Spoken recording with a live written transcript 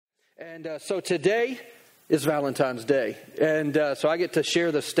And so today is Valentine's Day. And so I get to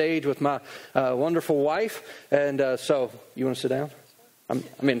share the stage with my wonderful wife. And so you want to sit down?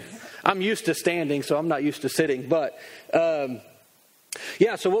 I'm used to standing, so I'm not used to sitting. But so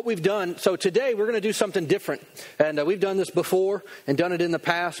what we've done, so today we're going to do something different. And we've done this before and done it in the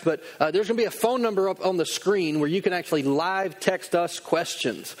past. But there's going to be a phone number up on the screen where you can actually live text us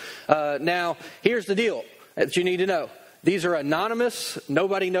questions. Now, here's the deal that you need to know. These are anonymous.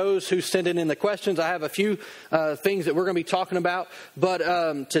 Nobody knows who's sending in the questions. I have a few things that we're going to be talking about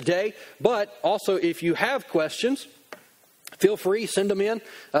today. But also, if you have questions, feel free, send them in.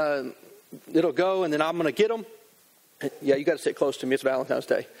 It'll go, and then I'm going to get them. Yeah, you got to sit close to me. It's Valentine's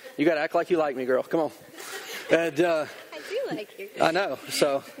Day. You got to act like you like me, girl. Come on. And, I do like you. I know.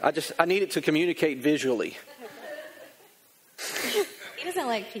 So I need it to communicate visually. He doesn't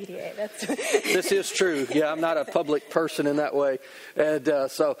like PDA. This is true. Yeah, I'm not a public person in that way. And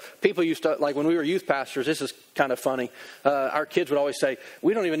so people used to, like when we were youth pastors, this is kind of funny. Our kids would always say,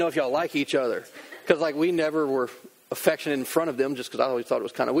 we don't even know if y'all like each other. Because like we never were affectionate in front of them just because I always thought it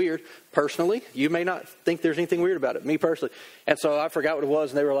was kind of weird. Personally, you may not think there's anything weird about it. Me personally. And so I forgot what it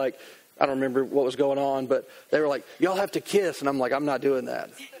was. And they were like, I don't remember what was going on. But they were like, y'all have to kiss. And I'm like, I'm not doing that.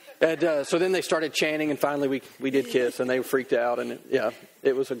 And so then they started chanting, and finally we did kiss, and they were freaked out, and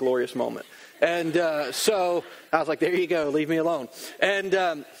it was a glorious moment. And so I was like, there you go, leave me alone. And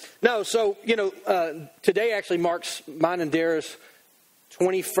today actually marks mine and Dara's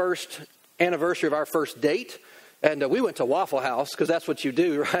 21st anniversary of our first date. And we went to Waffle House, because that's what you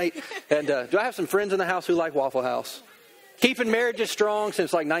do, right? And do I have some friends in the house who like Waffle House? Keeping marriages strong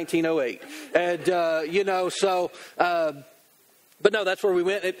since like 1908. And, But no, that's where we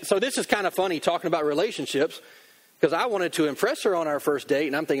went. So this is kind of funny talking about relationships because I wanted to impress her on our first date.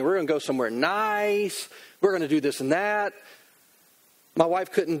 And I'm thinking we're going to go somewhere nice. We're going to do this and that. My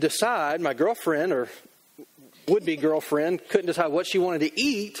wife couldn't decide. My girlfriend or would-be girlfriend couldn't decide what she wanted to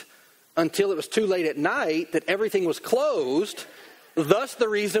eat until it was too late at night that everything was closed. Thus the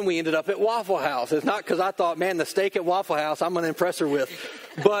reason we ended up at Waffle House. It's not because I thought, man, the steak at Waffle House I'm going to impress her with.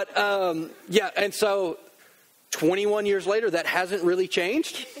 But and so 21 years later, that hasn't really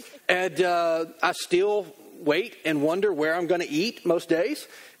changed. And I still wait and wonder where I'm going to eat most days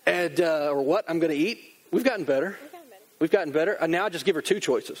and or what I'm going to eat. We've gotten better. And now I just give her two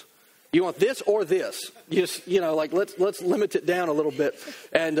choices. You want this or this? Just, let's limit it down a little bit.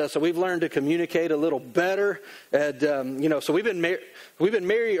 And so we've learned to communicate a little better. And, so we've been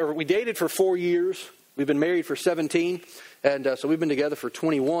married, or we dated for 4 years. We've been married for 17. And so we've been together for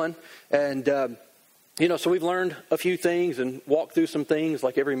 21. And, so we've learned a few things and walked through some things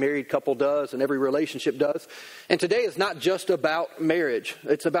like every married couple does and every relationship does. And today is not just about marriage.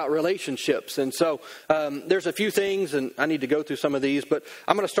 It's about relationships. And so there's a few things, and I need to go through some of these. But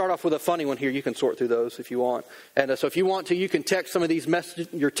I'm going to start off with a funny one here. You can sort through those if you want. And so if you want to, you can text some of these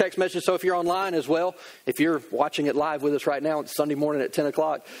your text messages. So if you're online as well, if you're watching it live with us right now, it's Sunday morning at 10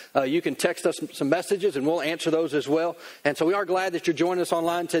 o'clock, you can text us some messages, and we'll answer those as well. And so we are glad that you're joining us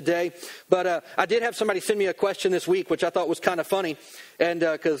online today. But I did have somebody send me a question this week, which I thought was kind of funny. And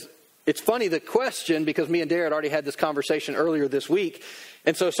because it's funny, the question, because me and Dara had already had this conversation earlier this week.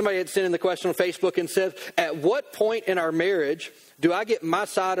 And so somebody had sent in the question on Facebook and said, at what point in our marriage do I get my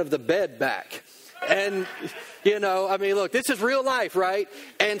side of the bed back? And, look, this is real life, right?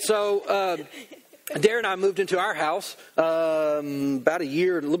 And so Dara and I moved into our house about a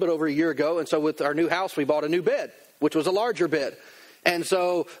little bit over a year ago. And so with our new house, we bought a new bed, which was a larger bed. And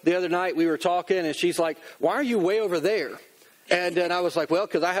so the other night we were talking, and she's like, why are you way over there? And then I was like, well,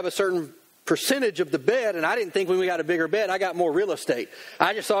 because I have a certain percentage of the bed, and I didn't think when we got a bigger bed, I got more real estate.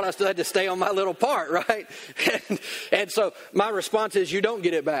 I just thought I still had to stay on my little part, right? And so my response is, you don't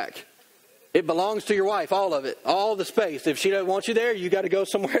get it back. It belongs to your wife, all of it, all the space. If she doesn't want you there, you got to go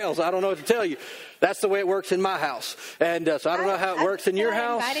somewhere else. I don't know what to tell you. That's the way it works in my house. And so I don't know how it works in your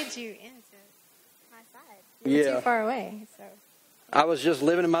house. I invited you into my side. You're too far away, so. I was just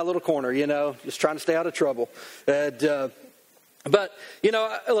living in my little corner, just trying to stay out of trouble. And, but,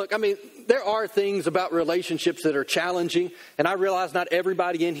 look, there are things about relationships that are challenging. And I realize not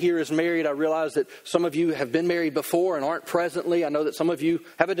everybody in here is married. I realize that some of you have been married before and aren't presently. I know that some of you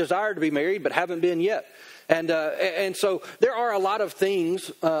have a desire to be married but haven't been yet. And so there are a lot of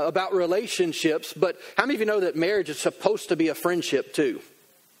things about relationships. But how many of you know that marriage is supposed to be a friendship too?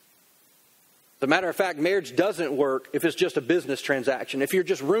 As a matter of fact, marriage doesn't work if it's just a business transaction. If you're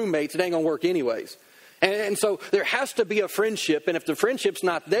just roommates, it ain't going to work anyways. And so there has to be a friendship. And if the friendship's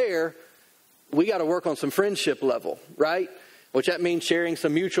not there, we got to work on some friendship level, right? Which that means sharing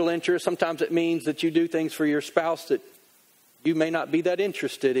some mutual interest. Sometimes it means that you do things for your spouse that you may not be that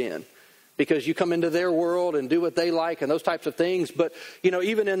interested in, because you come into their world and do what they like and those types of things. But,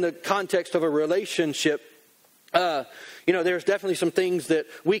 even in the context of a relationship, there's definitely some things that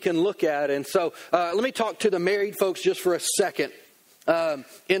we can look at. And so let me talk to the married folks just for a second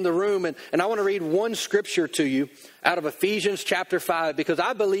in the room. And I want to read one scripture to you out of Ephesians chapter 5, because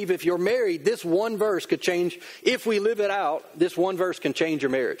I believe if you're married, this one verse could change. If we live it out, this one verse can change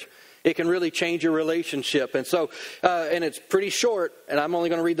your marriage. It can really change your relationship. And so, and it's pretty short, and I'm only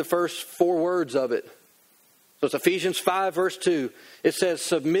going to read the first 4 words of it. So it's Ephesians 5, verse 2. It says,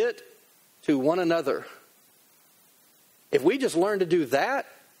 submit to one another. If we just learn to do that,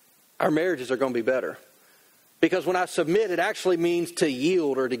 our marriages are going to be better. Because when I submit, it actually means to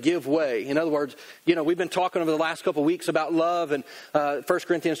yield or to give way. In other words, we've been talking over the last couple of weeks about love, and 1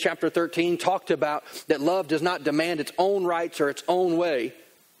 Corinthians chapter 13 talked about that love does not demand its own rights or its own way.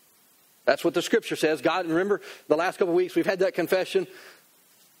 That's what the scripture says. God, remember the last couple of weeks we've had that confession.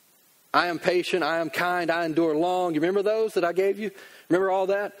 I am patient, I am kind, I endure long. You remember those that I gave you? Remember all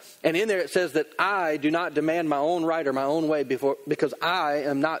that? And in there it says that I do not demand my own right or my own way because I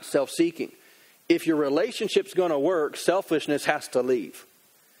am not self-seeking. If your relationship's going to work, selfishness has to leave.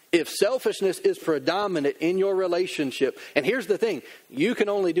 If selfishness is predominant in your relationship, and here's the thing, you can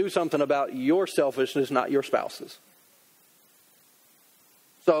only do something about your selfishness, not your spouse's.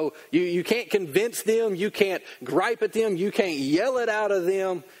 So you can't convince them, you can't gripe at them, you can't yell it out of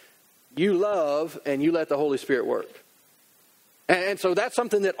them. You love and you let the Holy Spirit work. And so that's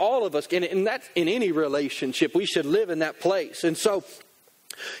something that all of us can, and that's in any relationship, we should live in that place. And so,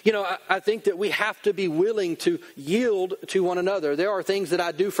 I think that we have to be willing to yield to one another. There are things that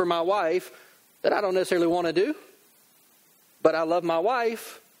I do for my wife that I don't necessarily want to do, but I love my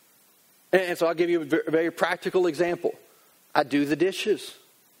wife. And so I'll give you a very practical example. I do the dishes.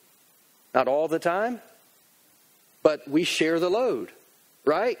 Not all the time, but we share the load,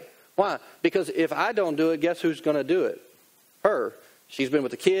 right? Why? Because if I don't do it, guess who's going to do it? Her. She's been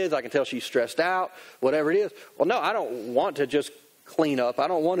with the kids. I can tell she's stressed out, whatever it is. Well, no, I don't want to just clean up. I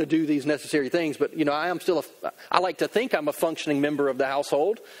don't want to do these necessary things, but, I like to think I'm a functioning member of the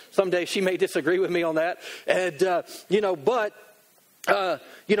household. Someday she may disagree with me on that. And, there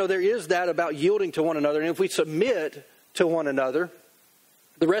is that about yielding to one another. And if we submit to one another,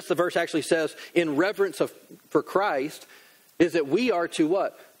 the rest of the verse actually says, in reverence for Christ, is that we are to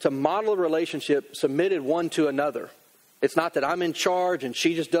what? To model a relationship submitted one to another. It's not that I'm in charge and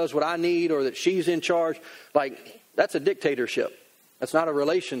she just does what I need, or that she's in charge. That's a dictatorship. That's not a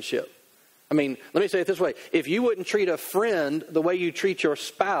relationship. Let me say it this way. If you wouldn't treat a friend the way you treat your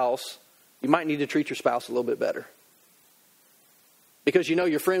spouse, you might need to treat your spouse a little bit better. Because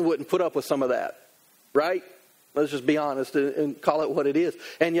your friend wouldn't put up with some of that, right? Let's just be honest and call it what it is.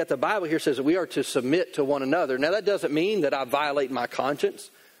 And yet the Bible here says that we are to submit to one another. Now that doesn't mean that I violate my conscience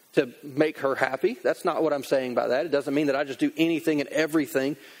to make her happy. That's not what I'm saying by that. It doesn't mean that I just do anything and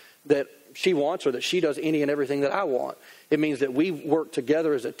everything that she wants, or that she does any and everything that I want. It means that we work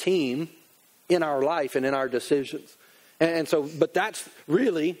together as a team in our life and in our decisions. And so, but that's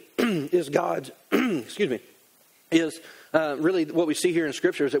really is God's, is really what we see here in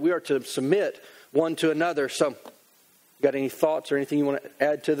Scripture, is that we are to submit one to another. So, got any thoughts or anything you want to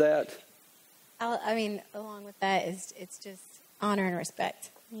add to that? Along with that it's just honor and respect.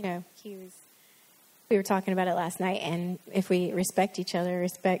 We were talking about it last night, and if we respect each other,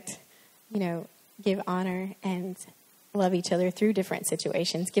 give honor and love each other through different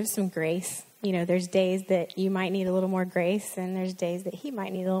situations, give some grace. There's days that you might need a little more grace, and there's days that he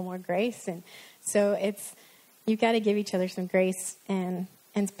might need a little more grace. And so you've got to give each other some grace and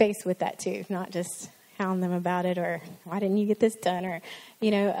space with that too, not just hound them about it, or why didn't you get this done, or,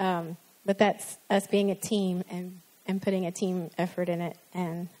 but that's us being a team and putting a team effort in it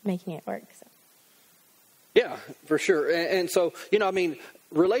and making it work. So. Yeah, for sure. And so,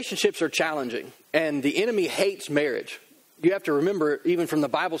 relationships are challenging, and the enemy hates marriage. You have to remember, even from the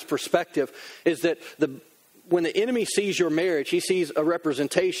Bible's perspective, is that when the enemy sees your marriage, he sees a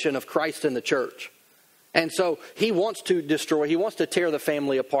representation of Christ in the church. And so he wants to destroy, he wants to tear the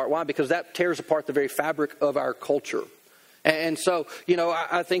family apart. Why? Because that tears apart the very fabric of our culture. And so,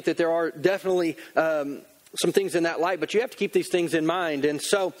 I think that there are definitely some things in that light, but you have to keep these things in mind. And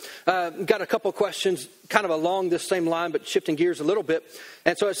so, got a couple questions kind of along this same line, but shifting gears a little bit.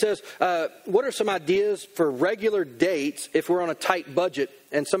 And so it says, what are some ideas for regular dates if we're on a tight budget?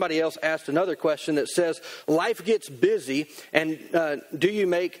 And somebody else asked another question that says, life gets busy, and do you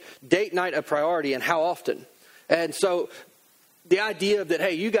make date night a priority, and how often? And so the idea of that,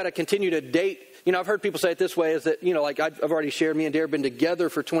 hey, you got to continue to date I've heard people say it this way, is that, like I've already shared, me and Dare have been together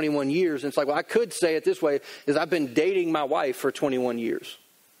for 21 years. And it's like, well, I could say it this way, is I've been dating my wife for 21 years.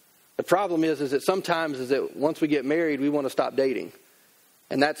 The problem is that sometimes is that once we get married, we want to stop dating.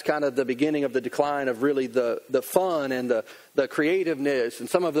 And that's kind of the beginning of the decline of really the fun and the creativeness and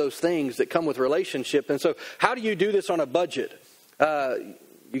some of those things that come with relationship. And so how do you do this on a budget? You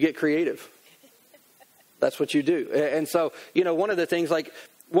get creative. That's what you do. And so, one of the things, like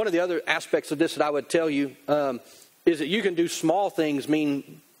one of the other aspects of this that I would tell you is that you can do small things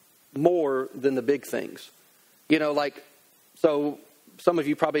mean more than the big things. So some of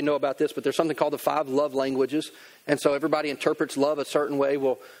you probably know about this, but there's something called the 5 love languages. And so everybody interprets love a certain way.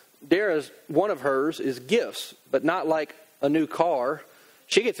 Well, Dara's, one of hers is gifts, but not like a new car.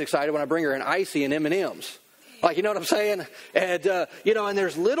 She gets excited when I bring her an icy and M&Ms. Like, you know what I'm saying? And, and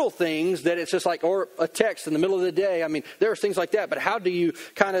there's little things that it's just like, or a text in the middle of the day. I mean, there's things like that. But how do you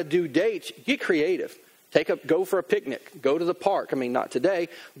kind of do dates? Get creative. Go for a picnic. Go to the park. I mean, not today,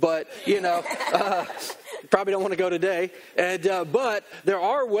 but, probably don't want to go today. And but there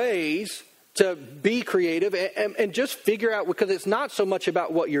are ways to be creative and just figure out, because it's not so much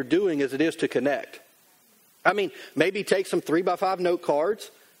about what you're doing as it is to connect. I mean, maybe take some 3x5 note cards,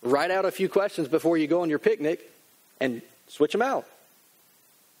 write out a few questions before you go on your picnic, and switch them out.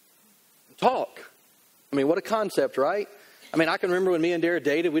 Talk. I mean, what a concept, right? I mean, I can remember when me and Dara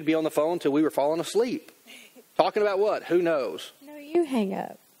dated, we'd be on the phone until we were falling asleep. Talking about what? Who knows? No, you hang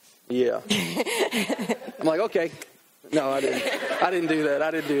up. Yeah. I'm like, okay. No, I didn't do that.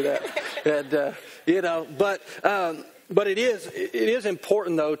 And, but it is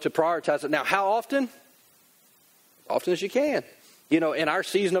important, though, to prioritize it. Now, how often? As often as you can. In our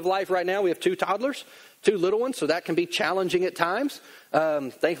season of life right now, we have 2 toddlers, 2 little ones, so that can be challenging at times.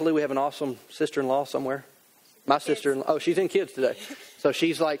 Thankfully, we have an awesome sister-in-law somewhere. My sister-in-law, she's in kids today. So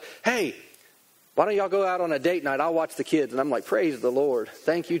she's like, hey, why don't y'all go out on a date night? I'll watch the kids. And I'm like, praise the Lord.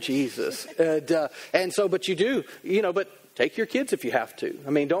 Thank you, Jesus. And so, but you do, but take your kids if you have to.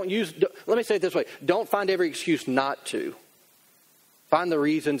 I mean, let me say it this way. Don't find every excuse not to. Find the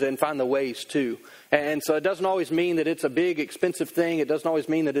reasons and find the ways to. And so it doesn't always mean that it's a big, expensive thing. It doesn't always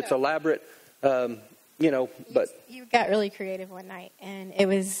mean that it's elaborate, but. You got really creative one night. And it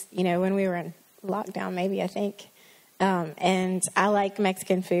was, when we were in lockdown, maybe, I think. And I like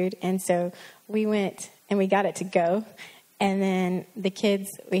Mexican food. And so we went and we got it to go. And then the kids,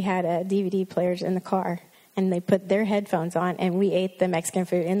 we had a DVD players in the car. And they put their headphones on, and we ate the Mexican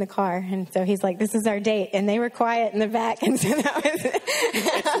food in the car. And so he's like, this is our date. And they were quiet in the back. And so that was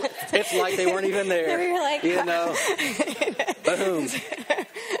it's like they weren't even there. We were like, boom.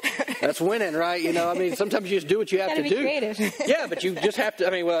 That's winning, right? I mean, sometimes you just do what you have to do. Creative. Yeah, but you just have to. I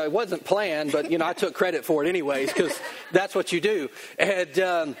mean, well, it wasn't planned, but I took credit for it anyways, because that's what you do.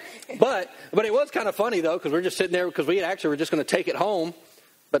 And but it was kind of funny though, because we're just sitting there because we were just going to take it home,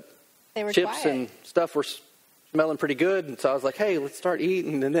 but they were chips quiet. and stuff were smelling pretty good, and so I was like, hey, let's start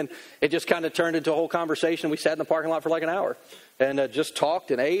eating. And then it just kind of turned into a whole conversation. We sat in the parking lot for like an hour and just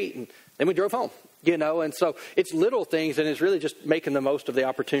talked and ate, and then we drove home. And so it's little things, and it's really just making the most of the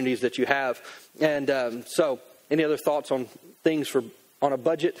opportunities that you have. And so any other thoughts on things on a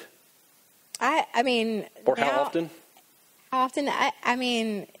budget? I mean... Or how often? How often? I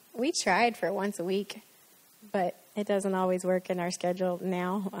mean, we tried for once a week, but it doesn't always work in our schedule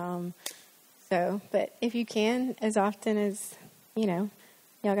now. But if you can, as often as, y'all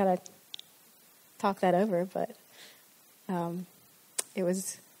got to talk that over. But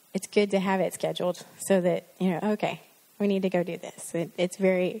it's good to have it scheduled so that, okay, we need to go do this. It's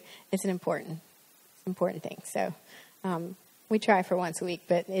an important thing. So we try for once a week,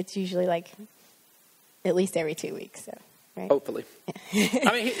 but it's usually like at least every 2 weeks. So, right? Hopefully. I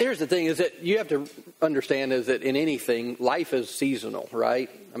mean, here's the thing is that you have to understand is that in anything, life is seasonal, right?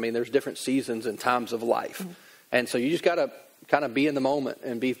 I mean, there's different seasons and times of life. Mm-hmm. And so you just got to kind of be in the moment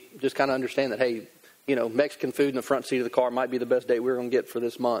and just kind of understand that, hey, Mexican food in the front seat of the car might be the best date we're going to get for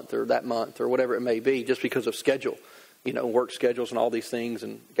this month or that month or whatever it may be, just because of schedule, work schedules and all these things,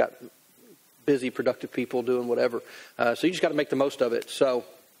 and got busy, productive people doing whatever. So you just got to make the most of it so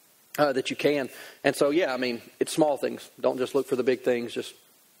that you can. And so, yeah, I mean, it's small things. Don't just look for the big things.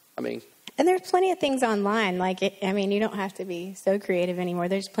 And there's plenty of things online. You don't have to be so creative anymore.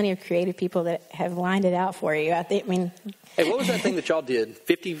 There's plenty of creative people that have lined it out for you. Hey, what was that thing that y'all did?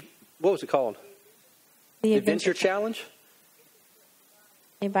 What was it called? The Adventure Challenge?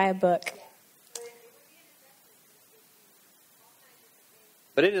 You buy a book.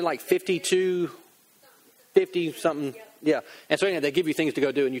 But it did like 50 something Yeah. And so anyway, they give you things to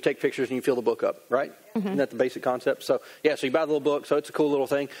go do, and you take pictures and you fill the book up, right? Mm-hmm. Isn't that the basic concept? So, yeah, so you buy the little book, so it's a cool little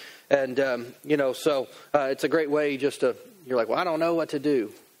thing. And, it's a great way just to, you're like, well, I don't know what to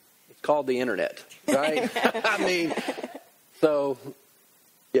do. It's called the internet, right? I mean, so,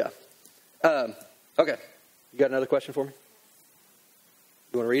 yeah. Okay. You got another question for me?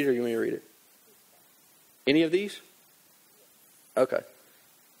 You want to read it or you want me to read it? Any of these? Okay.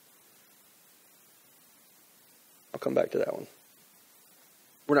 I'll come back to that one.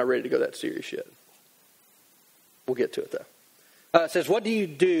 We're not ready to go that serious yet. We'll get to it, though. It says, what to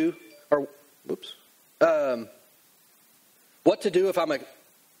do if I'm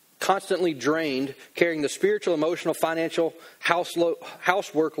constantly drained, carrying the spiritual, emotional, financial,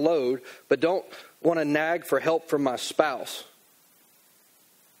 housework load, but don't want to nag for help from my spouse?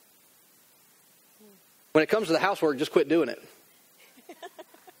 When it comes to the housework, just quit doing it.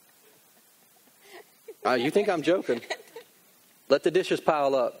 You think I'm joking? Let the dishes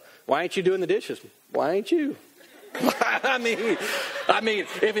pile up. Why ain't you doing the dishes? Why ain't you? I mean,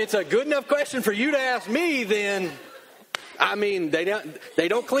 if it's a good enough question for you to ask me, then they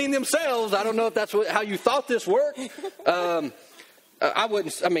don't clean themselves. I don't know if that's how you thought this worked. I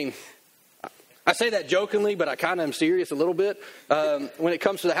wouldn't. I mean, I say that jokingly, but I kind of am serious a little bit when it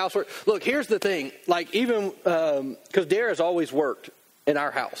comes to the housework. Look, here's the thing. Like even because Dara's always worked in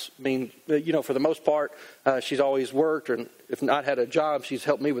our house. I mean, for the most part, she's always worked, and if not had a job, she's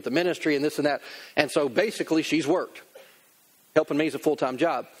helped me with the ministry and this and that. And so basically, she's worked. Helping me is a full-time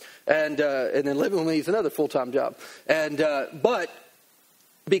job, and then living with me is another full-time job. But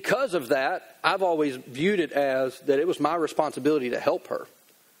because of that, I've always viewed it as that it was my responsibility to help her.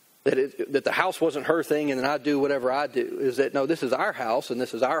 That the house wasn't her thing, and then I do whatever I do. Is that no? This is our house, and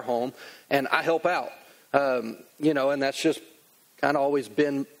this is our home, and I help out. And that's just kind of always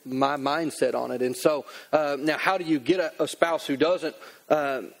been my mindset on it. And so now, how do you get a spouse who doesn't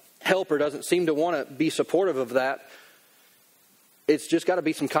help or doesn't seem to want to be supportive of that? It's just got to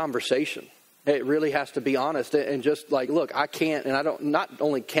be some conversation. It really has to be honest and just like, look, I can't, and I don't. Not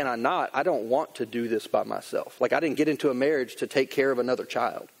only can I not, I don't want to do this by myself. Like I didn't get into a marriage to take care of another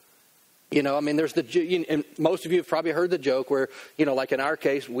child. There's and most of you have probably heard the joke where, like in our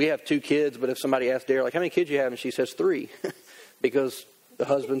case, we have 2 kids, but if somebody asks Dara, like, how many kids you have? And she says 3. Because the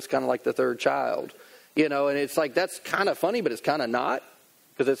husband's kind of like the 3rd child, and it's like, that's kind of funny, but it's kind of not,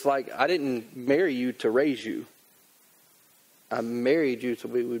 because it's like, I didn't marry you to raise you. I married you so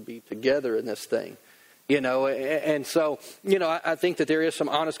we would be together in this thing, and so, I think that there is some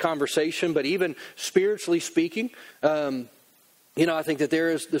honest conversation, but even spiritually speaking, I think that there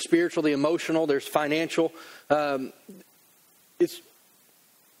is the spiritual, the emotional, there's financial, there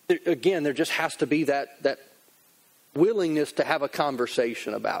just has to be that willingness to have a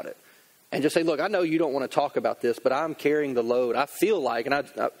conversation about it and just say, look, I know you don't want to talk about this, but I'm carrying the load. I feel like, and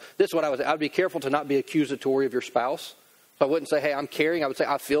this is what I'd be careful to not be accusatory of your spouse. So I wouldn't say, hey, I'm carrying. I would say,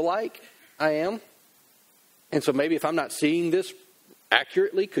 I feel like I am. And so maybe if I'm not seeing this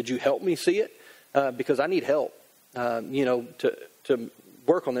accurately, could you help me see it? Because I need help, to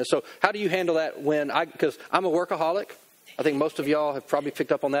work on this. So how do you handle that because I'm a workaholic. I think most of y'all have probably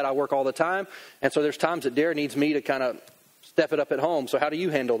picked up on that. I work all the time. And so there's times that Dara needs me to kind of step it up at home. So how do you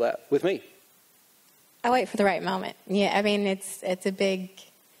handle that with me? I wait for the right moment. Yeah, I mean, that's a big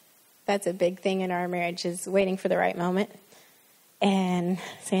thing in our marriage, is waiting for the right moment and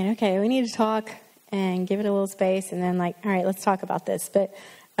saying, okay, we need to talk, and give it a little space, and then like, all right, let's talk about this. But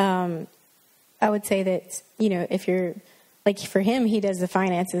I would say that, if you're, like for him, he does the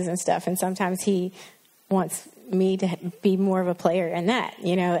finances and stuff, and sometimes he wants me to be more of a player in that,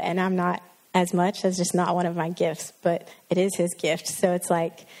 and I'm not as much. That's just not one of my gifts, but it is his gift. So it's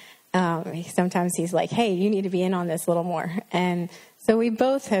like, sometimes he's like, hey, you need to be in on this a little more. And so we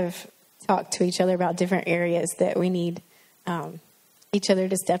both have talked to each other about different areas that we need each other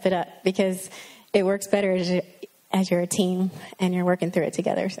to step it up, because it works better as you're a team and you're working through it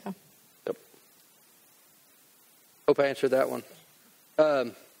together. So, yep. Hope I answered that one.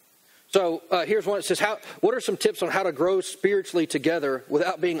 So here's one. It says, what are some tips on how to grow spiritually together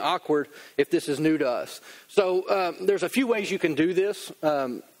without being awkward if this is new to us? So there's a few ways you can do this.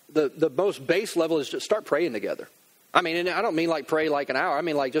 The most base level is just start praying together. I mean, and I don't mean like pray like an hour. I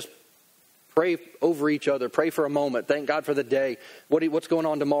mean like just pray over each other. Pray for a moment. Thank God for the day. What's going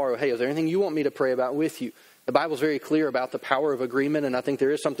on tomorrow? Hey, is there anything you want me to pray about with you? The Bible's very clear about the power of agreement, and I think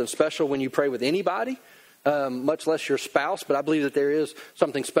there is something special when you pray with anybody. Much less your spouse, but I believe that there is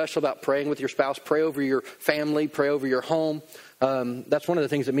something special about praying with your spouse. Pray over your family, pray over your home. That's one of the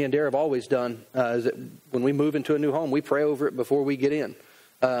things that me and Dara have always done, is that when we move into a new home, we pray over it before we get in.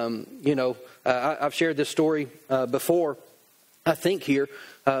 I've shared this story before, I think here,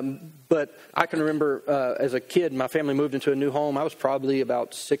 but I can remember as a kid, my family moved into a new home. I was probably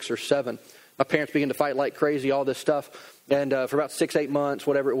about 6 or 7. My parents began to fight like crazy, all this stuff. And for about 6, 8 months,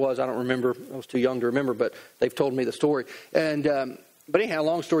 whatever it was, I don't remember. I was too young to remember, but they've told me the story. And but anyhow,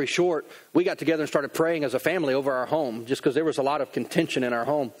 long story short, we got together and started praying as a family over our home, just because there was a lot of contention in our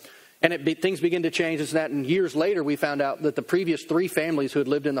home. And things began to change, this and that. And years later, we found out that the previous 3 families who had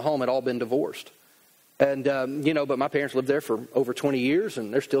lived in the home had all been divorced. And, but my parents lived there for over 20 years,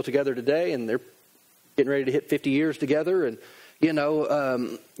 and they're still together today, and they're getting ready to hit 50 years together. And,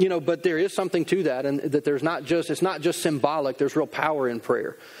 but there is something to that, and that it's not just symbolic, there's real power in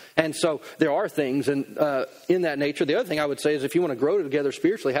prayer. And so there are things in that nature. The other thing I would say is if you want to grow together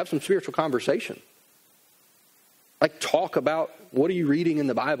spiritually, have some spiritual conversation. Like, talk about, what are you reading in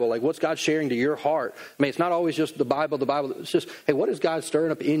the Bible? Like, what's God sharing to your heart? I mean, it's not always just the Bible. It's just, hey, what is God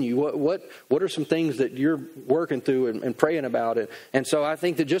stirring up in you? What are some things that you're working through and praying about it? And so I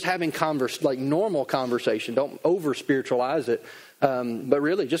think that just having normal conversation, don't over-spiritualize it, but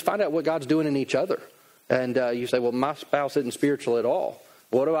really just find out what God's doing in each other. And you say, well, my spouse isn't spiritual at all.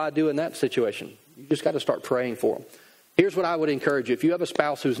 What do I do in that situation? You just got to start praying for them. Here's what I would encourage you. If you have a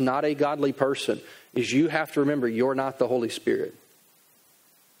spouse who's not a godly person, is you have to remember you're not the Holy Spirit.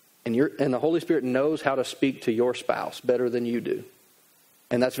 And the Holy Spirit knows how to speak to your spouse better than you do.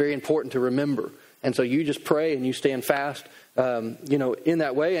 And that's very important to remember. And so you just pray and you stand fast, in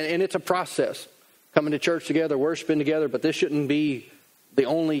that way. And it's a process. Coming to church together, worshiping together, but this shouldn't be the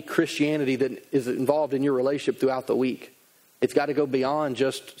only Christianity that is involved in your relationship throughout the week. It's got to go beyond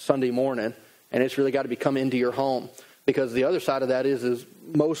just Sunday morning, and it's really got to become into your home. Because the other side of that is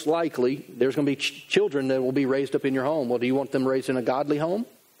most likely there's going to be children that will be raised up in your home. Well, do you want them raised in a godly home?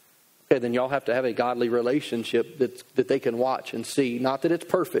 Okay, then y'all have to have a godly relationship that they can watch and see. Not that it's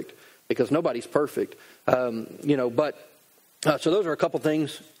perfect, because nobody's perfect. So those are a couple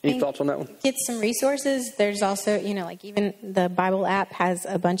things. Any thoughts on that one? Get some resources. There's also, even the Bible app has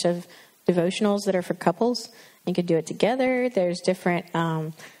a bunch of devotionals that are for couples. You could do it together. There's different,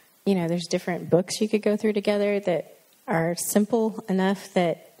 there's different books you could go through together that are simple enough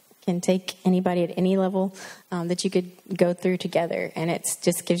that can take anybody at any level, that you could go through together. And it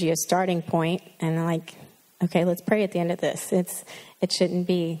just gives you a starting point. And okay, let's pray at the end of this. It shouldn't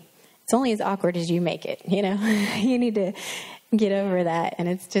be, it's only as awkward as you make it, You need to get over that. And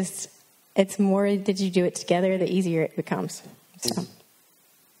it's more that you do it together, the easier it becomes. So.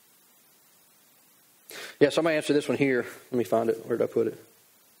 Yeah, so I'm going to answer this one here. Let me find it. Where did I put it?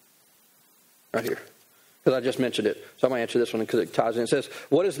 Right here. Because I just mentioned it. So I'm going to answer this one because it ties in. It says,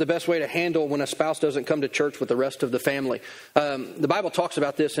 what is the best way to handle when a spouse doesn't come to church with the rest of the family? The Bible talks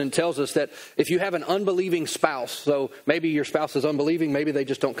about this and tells us that if you have an unbelieving spouse, so maybe your spouse is unbelieving, maybe they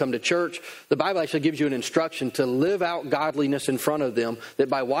just don't come to church, the Bible actually gives you an instruction to live out godliness in front of them, that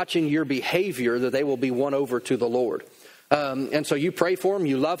by watching your behavior, that they will be won over to the Lord. And so you pray for them,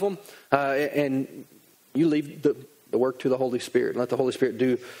 you love them, and you leave the work to the Holy Spirit. Let the Holy Spirit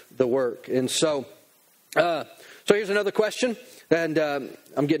do the work. And so here's another question, and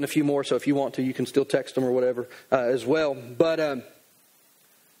I'm getting a few more, so if you want to, you can still text them or whatever as well. But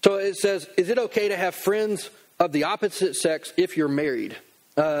so it says, is it okay to have friends of the opposite sex if you're married?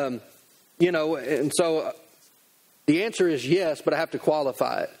 And so the answer is yes, but I have to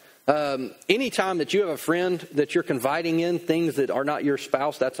qualify it. Anytime that you have a friend that you're confiding in things that are not your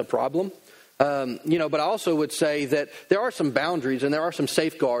spouse, that's a problem. But I also would say that there are some boundaries and there are some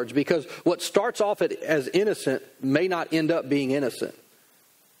safeguards, because what starts off as innocent may not end up being innocent.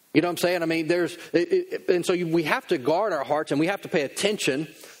 You know what I'm saying? I mean, we have to guard our hearts and we have to pay attention.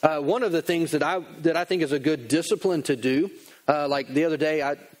 One of the things that I think is a good discipline to do, like the other day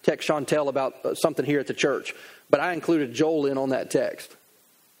I text Chantel about something here at the church, but I included Joel in on that text.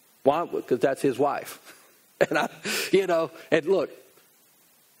 Why? Because that's his wife. And look,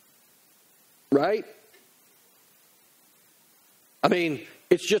 right? I mean,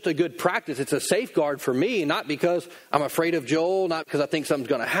 it's just a good practice. It's a safeguard for me, not because I'm afraid of Joel, not because I think something's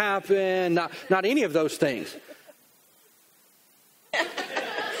going to happen, not any of those things.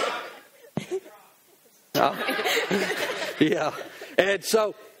 Yeah. And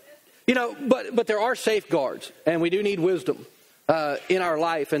so, but there are safeguards, and we do need wisdom in our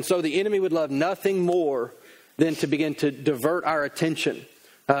life. And so the enemy would love nothing more than to begin to divert our attention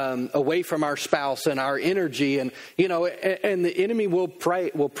away from our spouse and our energy, and the enemy will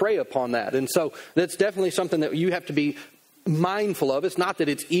prey upon that. And so that's definitely something that you have to be mindful of. It's not that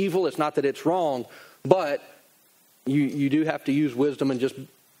it's evil, it's not that it's wrong, but you do have to use wisdom and just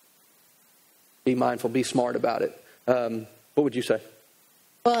be mindful, be smart about it. What would you say?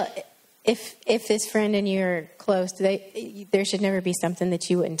 Well, if this friend and you are close, there should never be something that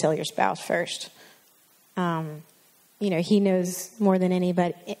you wouldn't tell your spouse first. He knows more than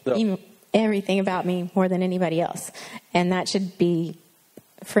anybody, everything about me more than anybody else. And that should be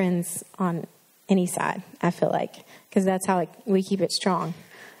friends on any side, I feel like, because that's how we keep it strong.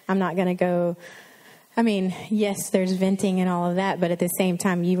 I'm not going to go, yes, there's venting and all of that, but at the same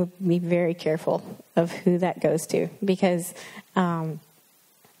time, you will be very careful of who that goes to, because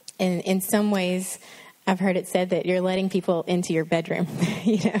in some ways, I've heard it said that you're letting people into your bedroom,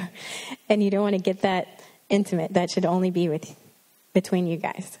 and you don't want to get that intimate. That should only be between you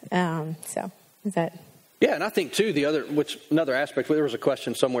guys. So is that? Yeah, and I think too another aspect. There was a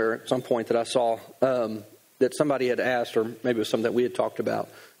question somewhere at some point that I saw that somebody had asked, or maybe it was something that we had talked about.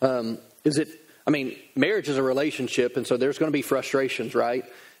 Marriage is a relationship, and so there's going to be frustrations, right?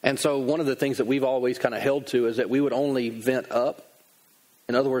 And so one of the things that we've always kind of held to is that we would only vent up.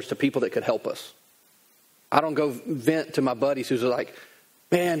 In other words, to people that could help us. I don't go vent to my buddies who's like,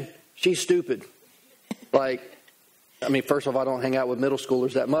 man, she's stupid. First of all, I don't hang out with middle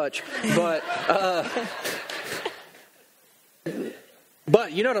schoolers that much.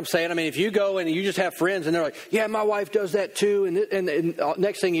 But you know what I'm saying? If you go and you just have friends and they're like, yeah, my wife does that too. And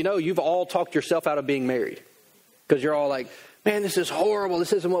next thing you know, you've all talked yourself out of being married. Because you're all like, man, this is horrible.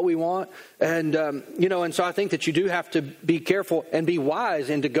 This isn't what we want. And, and so I think that you do have to be careful and be wise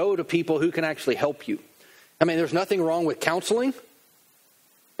and to go to people who can actually help you. There's nothing wrong with counseling.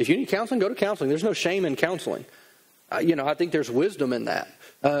 If you need counseling, go to counseling. There's no shame in counseling. I think there's wisdom in that.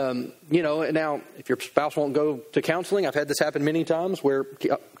 And now if your spouse won't go to counseling, I've had this happen many times where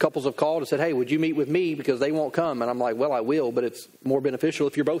couples have called and said, hey, would you meet with me because they won't come? And I'm like, well, I will, but it's more beneficial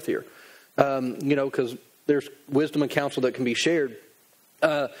if you're both here. Because there's wisdom and counsel that can be shared.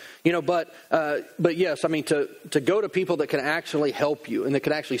 But yes, to go to people that can actually help you and that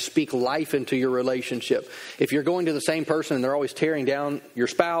can actually speak life into your relationship. If you're going to the same person and they're always tearing down your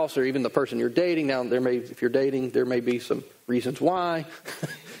spouse or even the person you're dating, now if you're dating, there may be some reasons why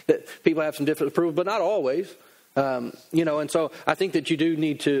that people have some different approval, but not always. And so I think that you do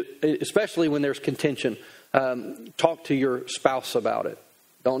need to, especially when there's contention, talk to your spouse about it.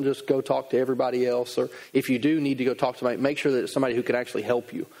 Don't just go talk to everybody else. Or if you do need to go talk to somebody, make sure that it's somebody who can actually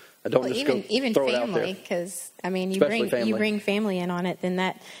help you. Don't just go throw it out there. Even family, because you bring family in on it, then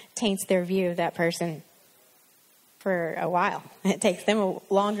that taints their view of that person for a while. It takes them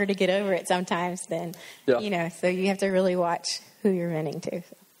longer to get over it sometimes than So you have to really watch who you're venting to.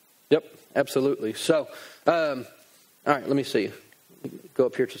 So. Yep, absolutely. So, all right, let me see. Go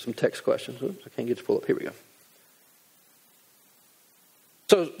up here to some text questions. Oops, I can't get to pull up. Here we go.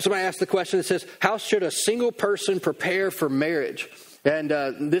 So somebody asked the question that says, how should a single person prepare for marriage? And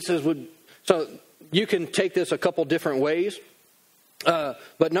so you can take this a couple different ways.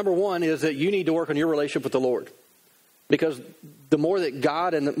 But number one is that you need to work on your relationship with the Lord. Because the more that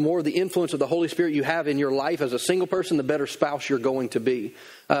God and the more the influence of the Holy Spirit you have in your life as a single person, the better spouse you're going to be.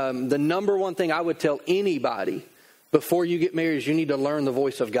 The number one thing I would tell anybody before you get married is you need to learn the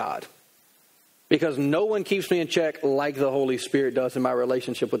voice of God. Because no one keeps me in check like the Holy Spirit does in my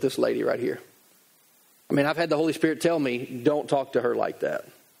relationship with this lady right here. I've had the Holy Spirit tell me, don't talk to her like that.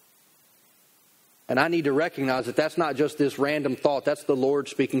 And I need to recognize that that's not just this random thought. That's the Lord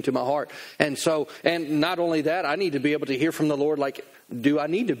speaking to my heart. And not only that, I need to be able to hear from the Lord, like, do I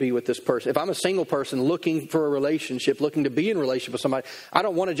need to be with this person? If I'm a single person looking for a relationship, looking to be in a relationship with somebody, I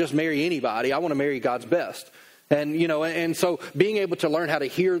don't want to just marry anybody. I want to marry God's best. And so being able to learn how to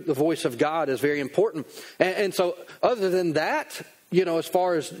hear the voice of God is very important. And so other than that, as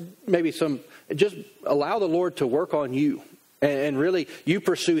far as maybe just allow the Lord to work on you and really you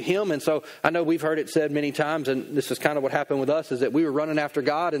pursue Him. And so I know we've heard it said many times, and this is kind of what happened with us, is that we were running after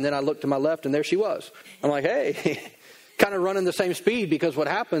God and then I looked to my left and there she was. I'm like, hey, kind of running the same speed, because what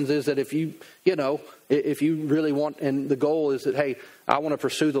happens is that if you really want, and the goal is that, hey, I want to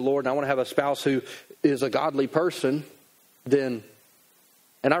pursue the Lord and I want to have a spouse who is a godly person, then,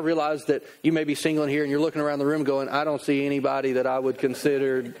 and I realize that you may be single in here and you're looking around the room going, I don't see anybody that I would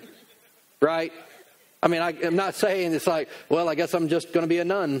consider, right? I'm not saying it's like, well, I guess I'm just going to be a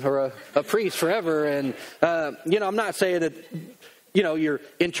nun or a priest forever. And, I'm not saying that, you're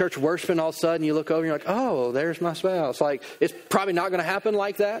in church worshiping, all of a sudden you look over and you're like, oh, there's my spouse. Like, it's probably not going to happen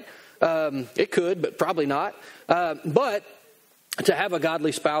like that. It could, but probably not. But to have a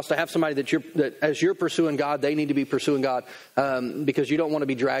godly spouse, to have somebody that as you're pursuing God, they need to be pursuing God, because you don't want to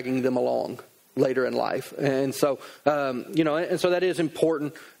be dragging them along later in life. And so, and so that is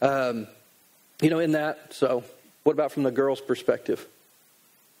important, in that. So what about from the girl's perspective?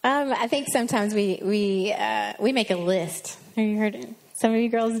 I think sometimes we make a list. Have you heard Some of you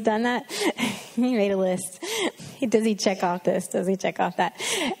girls have done that. He made a list. Does he check off this? Does he check off that?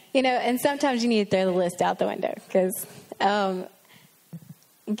 And sometimes you need to throw the list out the window because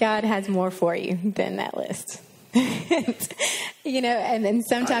God has more for you than that list. And then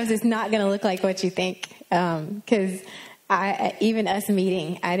sometimes it's not going to look like what you think. Because even us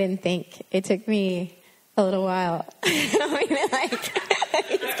meeting, I didn't think, it took me a little while.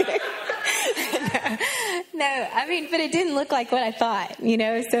 But it didn't look like what I thought,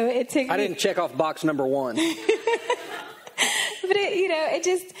 so it took I didn't check off box number 1. But I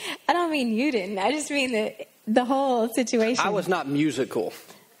don't mean you didn't. I just mean that the whole situation. I was not musical.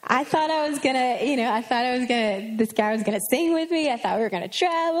 I thought I was going to, this guy was going to sing with me. I thought we were going to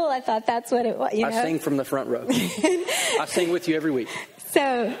travel. I thought that's what it was, I sing from the front row. I sing with you every week.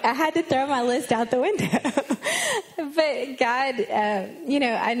 So I had to throw my list out the window. But God,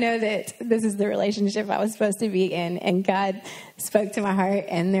 I know that this is the relationship I was supposed to be in. And God spoke to my heart.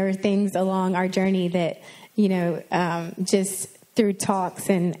 And there were things along our journey that, just through talks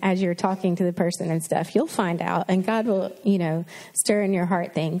and as you're talking to the person and stuff, you'll find out. And God will, stir in your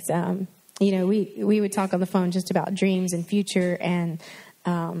heart things. We would talk on the phone just about dreams and future. And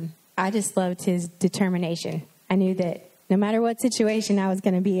I just loved his determination. I knew that no matter what situation I was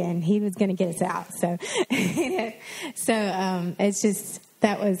going to be in, he was going to get us out. So, it's just,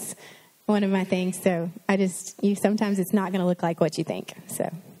 that was one of my things. So sometimes it's not going to look like what you think. So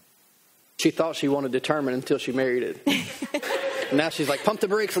she thought she wanted determined until she married it. Now she's like, pump the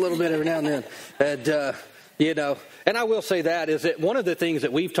brakes a little bit every now and then. And, and I will say that is that one of the things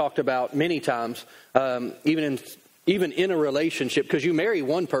that we've talked about many times, even in a relationship, because you marry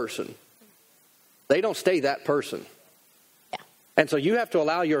one person, they don't stay that person. And so you have to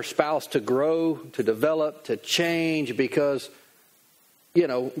allow your spouse to grow, to develop, to change because,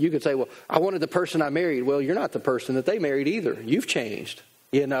 you could say, well, I wanted the person I married. Well, you're not the person that they married either. You've changed,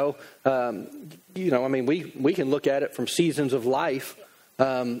 we can look at it from seasons of life.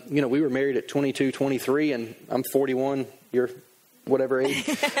 We were married at 22, 23, and I'm 41, you're whatever age.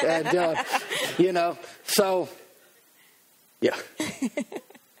 And, so, yeah.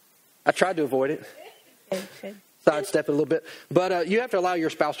 I tried to avoid it. Sidestep it a little bit. But you have to allow your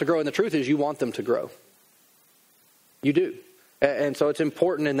spouse to grow. And the truth is you want them to grow. You do. And so it's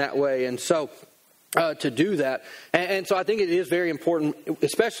important in that way. And so to do that. And so I think it is very important,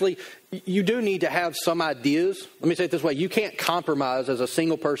 especially you do need to have some ideas. Let me say it this way. You can't compromise as a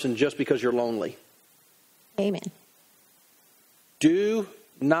single person just because you're lonely. Amen. Do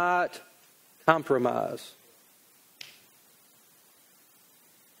not compromise.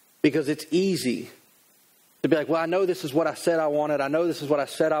 Because it's easy to be like, well, I know this is what I said I wanted. I know this is what I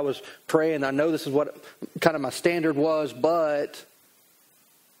said I was praying. I know this is what kind of my standard was, but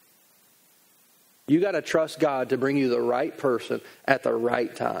you got to trust God to bring you the right person at the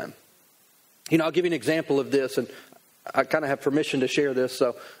right time. I'll give you an example of this, and I kind of have permission to share this.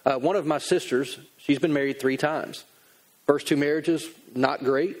 So one of my sisters, she's been married 3 times. First 2 marriages, not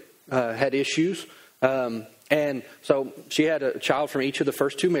great, had issues. And so she had a child from each of the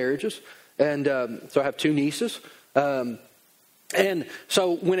first 2 marriages. And so I have 2 nieces. And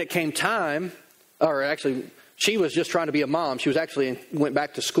so when it came time, or actually she was just trying to be a mom. She was went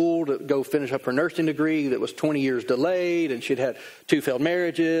back to school to go finish up her nursing degree that was 20 years delayed. And she'd had 2 failed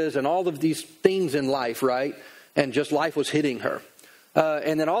marriages and all of these things in life, right? And just life was hitting her.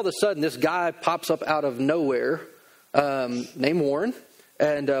 And then all of a sudden this guy pops up out of nowhere named Warren.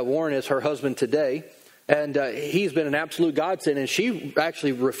 And Warren is her husband today. And he's been an absolute godsend. And she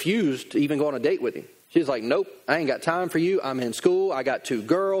actually refused to even go on a date with him. She's like, nope, I ain't got time for you. I'm in school. I got 2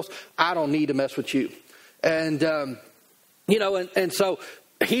 girls. I don't need to mess with you. And, and so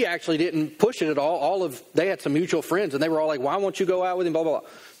he actually didn't push it at all. They had some mutual friends and they were all like, why won't you go out with him? Blah, blah, blah.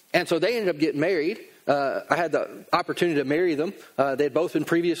 And so they ended up getting married. I had the opportunity to marry them. They had both been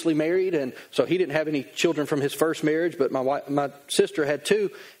previously married. And so he didn't have any children from his first marriage, but my sister had 2,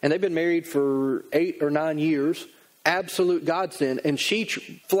 and they've been married for 8 or 9 years. Absolute godsend. And she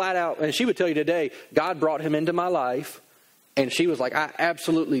flat out, and she would tell you today, God brought him into my life. And she was like, I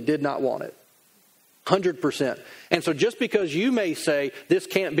absolutely did not want it. 100%. And so just because you may say this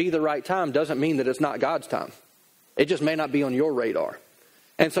can't be the right time doesn't mean that it's not God's time. It just may not be on your radar.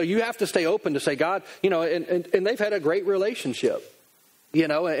 And so you have to stay open to say, God, and they've had a great relationship,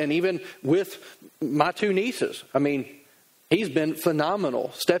 and even with my 2 nieces. I mean, he's been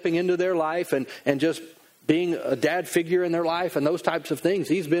phenomenal stepping into their life and just being a dad figure in their life and those types of things.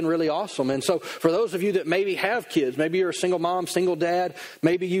 He's been really awesome. And so for those of you that maybe have kids, maybe you're a single mom, single dad,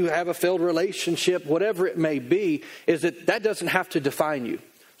 maybe you have a failed relationship, whatever it may be, is that doesn't have to define you.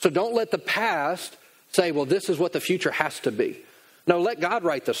 So don't let the past say, well, this is what the future has to be. No, let God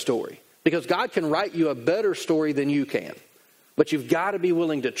write the story, because God can write you a better story than you can. But you've got to be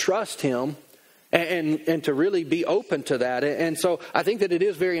willing to trust him and to really be open to that. And so I think that it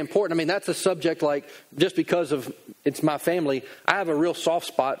is very important. I mean, that's a subject, like, just because of it's my family, I have a real soft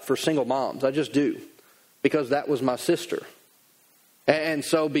spot for single moms. I just do, because that was my sister. And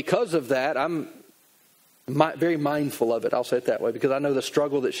so because of that, I'm very mindful of it. I'll say it that way, because I know the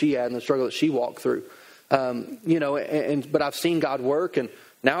struggle that she had and the struggle that she walked through. But I've seen God work, and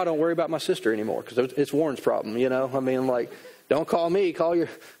now I don't worry about my sister anymore, because it's Warren's problem. I mean, like, don't call me,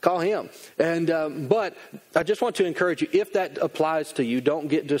 call him. And but I just want to encourage you, if that applies to you, don't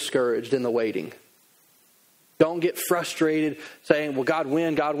get discouraged in the waiting. Don't get frustrated saying, well, God,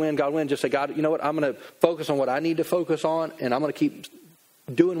 when? Just say, God, you know what? I'm going to focus on what I need to focus on, and I'm going to keep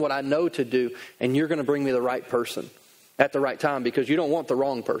doing what I know to do, and you're going to bring me the right person at the right time, because you don't want the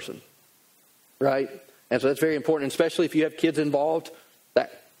wrong person, right? And so that's very important, especially if you have kids involved.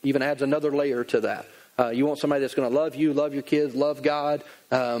 That even adds another layer to that. You want somebody that's going to love you, love your kids, love God.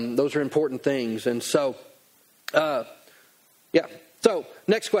 Those are important things. And so, yeah. So,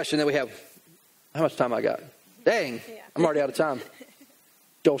 next question that we have. How much time I got? Dang, I'm already out of time.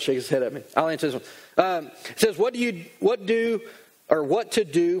 Joel shakes his head at me. I'll answer this one. It says, what to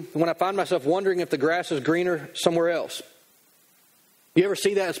do when I find myself wondering if the grass is greener somewhere else? You ever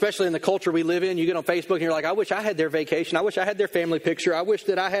see that, especially in the culture we live in? You get on Facebook and you're like, I wish I had their vacation. I wish I had their family picture. I wish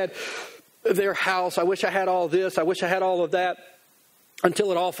that I had their house. I wish I had all this. I wish I had all of that.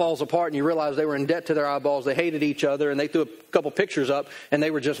 Until it all falls apart and you realize they were in debt to their eyeballs. They hated each other, and they threw a couple pictures up, and they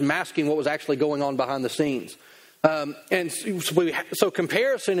were just masking what was actually going on behind the scenes. So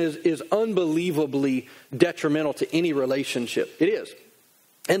comparison is unbelievably detrimental to any relationship. It is.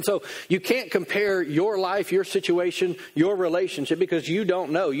 And so you can't compare your life, your situation, your relationship, because you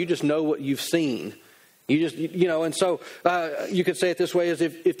don't know. You just know what you've seen. And so you could say it this way, is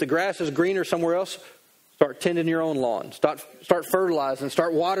if the grass is greener somewhere else, start tending your own lawn. Start fertilizing.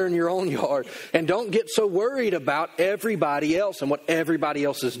 Start watering your own yard. And don't get so worried about everybody else and what everybody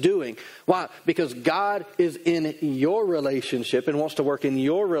else is doing. Why? Because God is in your relationship and wants to work in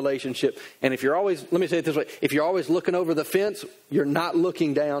your relationship. And if you're always, let me say it this way, if you're always looking over the fence, you're not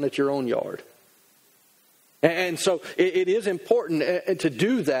looking down at your own yard. And so it is important to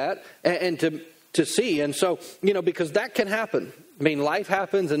do that and to see. And so, because that can happen. I mean, life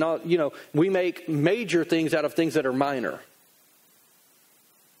happens, and we make major things out of things that are minor.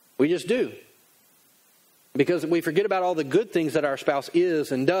 We just do. Because we forget about all the good things that our spouse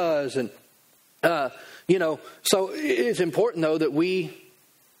is and does. And, so it's important, though, that we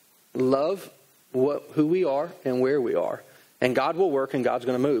love who we are and where we are. And God will work, and God's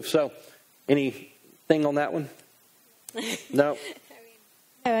going to move. So, anything on that one? No?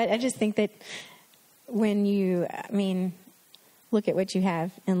 I just think that when you, look at what you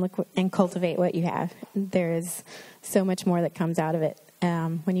have and cultivate what you have, there is so much more that comes out of it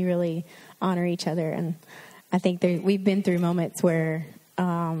when you really honor each other. And I think we've been through moments where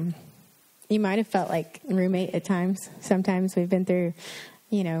you might have felt like a roommate at times. Sometimes we've been through,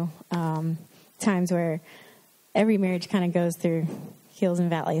 times where every marriage kind of goes through hills and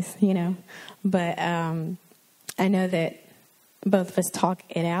valleys, But I know that both of us talk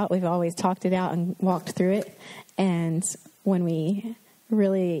it out. We've always talked it out and walked through it. And when we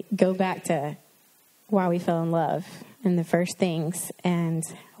really go back to why we fell in love and the first things and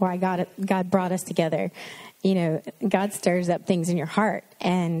why God brought us together, God stirs up things in your heart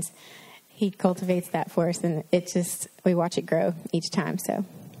and he cultivates that for us. And we watch it grow each time. So.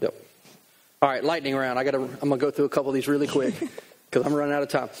 Yep. All right. Lightning round. I'm going to go through a couple of these really quick because I'm running out of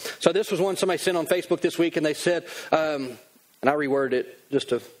time. So this was one somebody sent on Facebook this week, and they said, and I reworded it just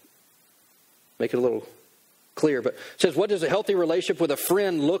to make it a little clear, but it says, what does a healthy relationship with a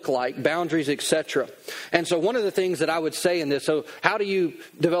friend look like? Boundaries, etc. And so one of the things that I would say in this, so how do you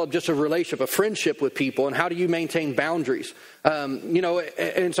develop just a relationship, a friendship with people, and how do you maintain boundaries?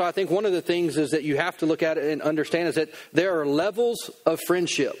 And so I think one of the things is that you have to look at it and understand is that there are levels of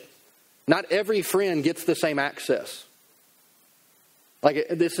friendship. Not every friend gets the same access. Like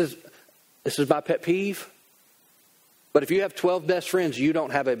this is my pet peeve. But if you have 12 best friends, you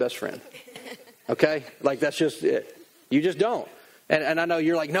don't have a best friend. Okay? Like, that's just it. You just don't. And I know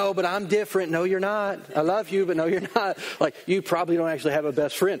you're like, no, but I'm different. No, you're not. I love you, but no, you're not. Like, you probably don't actually have a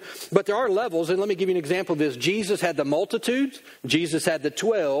best friend. But there are levels, and let me give you an example of this. Jesus had the multitudes. Jesus had the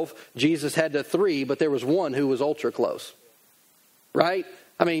 12. Jesus had the 3, but there was one who was ultra close. Right?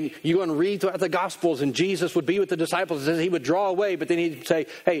 I mean, you go and read throughout the Gospels, and Jesus would be with the disciples, and he would draw away, but then he'd say,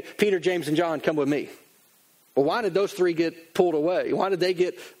 hey, Peter, James, and John, come with me. Well, why did those 3 get pulled away? Why did they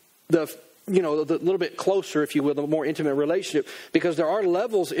get the the little bit closer, if you will, the more intimate relationship, because there are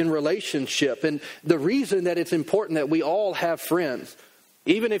levels in relationship. And the reason that it's important that we all have friends,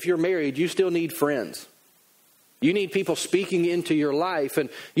 even if you're married, you still need friends. You need people speaking into your life. And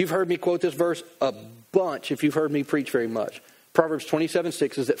you've heard me quote this verse a bunch if you've heard me preach very much. Proverbs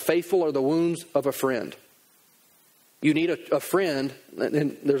 27:6 is that faithful are the wounds of a friend. You need a friend,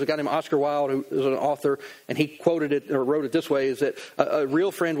 and there's a guy named Oscar Wilde who is an author, and he quoted it or wrote it this way, is that a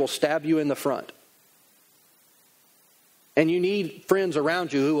real friend will stab you in the front. And you need friends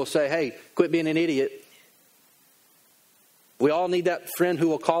around you who will say, hey, quit being an idiot. We all need that friend who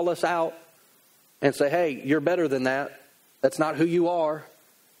will call us out and say, hey, you're better than that. That's not who you are.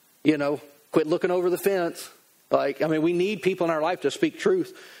 Quit looking over the fence. We need people in our life to speak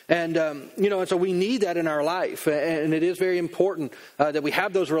truth. And, and so we need that in our life. And it is very important that we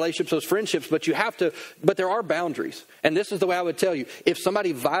have those relationships, those friendships, but there are boundaries. And this is the way I would tell you. If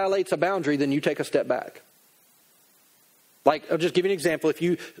somebody violates a boundary, then you take a step back. I'll just give you an example. If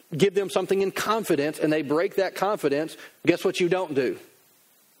you give them something in confidence and they break that confidence, guess what you don't do?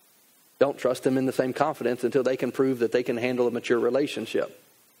 Don't trust them in the same confidence until they can prove that they can handle a mature relationship.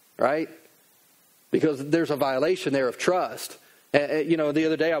 Right? Because there's a violation there of trust. The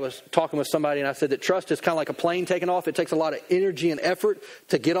other day I was talking with somebody and I said that trust is kind of like a plane taking off. It takes a lot of energy and effort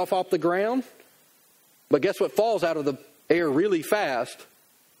to get off the ground. But guess what falls out of the air really fast?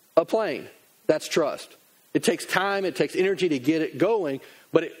 A plane. That's trust. It takes time. It takes energy to get it going.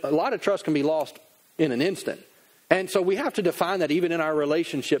 But a lot of trust can be lost in an instant. And so we have to define that even in our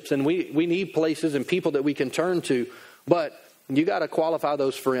relationships. And we need places and people that we can turn to. But you got to qualify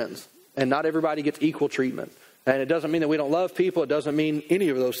those friends. And not everybody gets equal treatment. And it doesn't mean that we don't love people. It doesn't mean any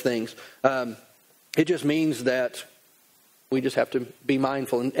of those things. It just means that we just have to be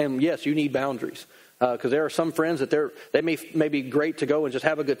mindful. And yes, you need boundaries. Because there are some friends that they may be great to go and just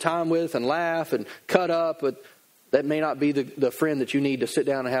have a good time with and laugh and cut up. But that may not be the friend that you need to sit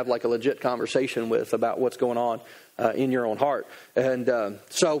down and have a legit conversation with about what's going on in your own heart. And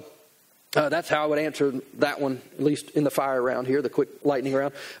that's how I would answer that one, at least in the fire round here, the quick lightning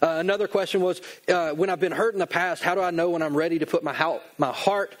round. Another question was, when I've been hurt in the past, how do I know when I'm ready to put my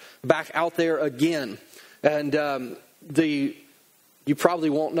heart back out there again? And you probably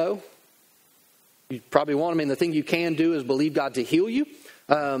won't know. You probably won't. The thing you can do is believe God to heal you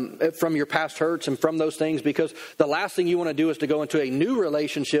from your past hurts and from those things, because the last thing you want to do is to go into a new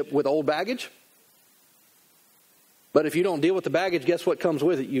relationship with old baggage. But if you don't deal with the baggage, guess what comes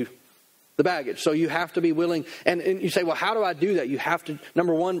with it? The baggage. So you have to be willing. And you say, well, how do I do that? You have to,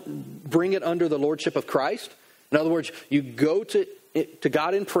 number one, bring it under the lordship of Christ. In other words, you go to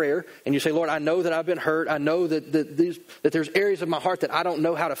God in prayer and you say, Lord, I know that I've been hurt. I know that there's areas of my heart that I don't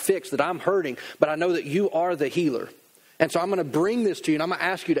know how to fix, that I'm hurting, but I know that you are the healer. And so I'm going to bring this to you, and I'm going to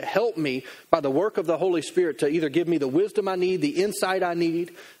ask you to help me by the work of the Holy Spirit to either give me the wisdom I need, the insight I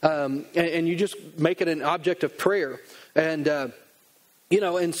need, and you just make it an object of prayer. And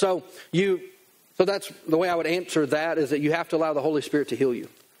so that's the way I would answer that, is that you have to allow the Holy Spirit to heal you.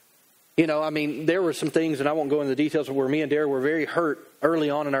 There were some things, and I won't go into the details, where me and Dara were very hurt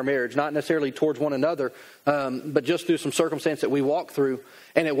early on in our marriage, not necessarily towards one another, but just through some circumstance that we walked through.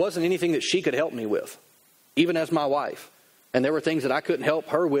 And it wasn't anything that she could help me with, even as my wife. And there were things that I couldn't help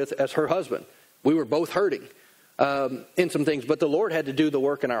her with as her husband. We were both hurting in some things, but the Lord had to do the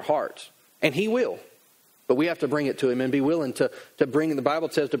work in our hearts, and He will. But we have to bring it to Him and be willing to bring, the Bible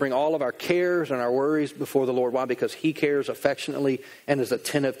says, to bring all of our cares and our worries before the Lord. Why? Because He cares affectionately and is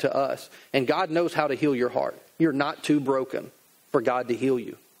attentive to us. And God knows how to heal your heart. You're not too broken for God to heal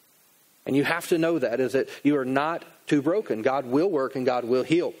you. And you have to know that, is that you are not too broken. God will work and God will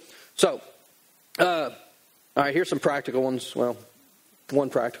heal. So, all right, here's some practical ones. Well, one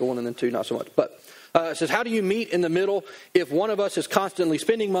practical one and then two not so much. But it says, how do you meet in the middle if one of us is constantly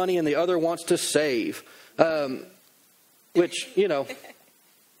spending money and the other wants to save? Which, you want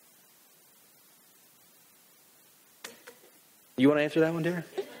to answer that one, Darren?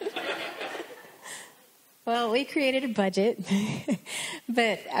 Well, we created a budget,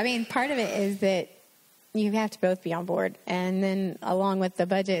 but part of it is that you have to both be on board. And then along with the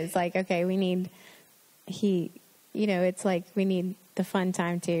budget, it's like, okay, we need the fun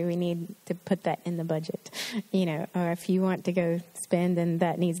time too. We need to put that in the budget, or if you want to go spend, then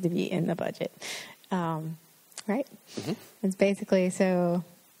that needs to be in the budget. Right? Mm-hmm. It's basically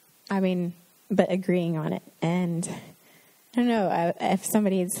but agreeing on it. And I don't know, if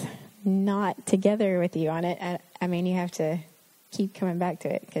somebody's not together with you on it, you have to keep coming back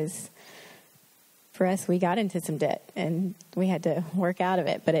to it, because for us, we got into some debt and we had to work out of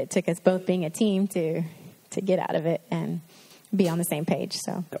it, but it took us both being a team to get out of it and be on the same page.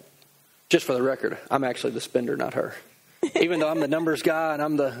 So. Yep. Just for the record, I'm actually the spender, not her. Even though I'm the numbers guy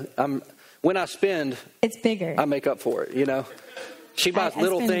and when I spend, it's bigger. I make up for it, you know. She buys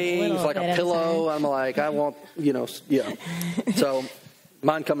little things like a pillow. I'm like, I want, yeah. So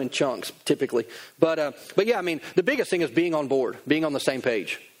mine come in chunks typically. But yeah, I mean, the biggest thing is being on board, being on the same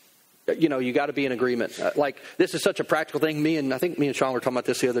page. You know, you got to be in agreement. Like, this is such a practical thing. I think me and Sean were talking about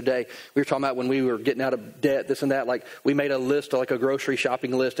this the other day. We were talking about when we were getting out of debt, this and that. Like, we made a list, like a grocery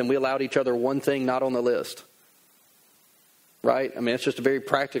shopping list, and we allowed each other one thing not on the list. Right? I mean, it's just a very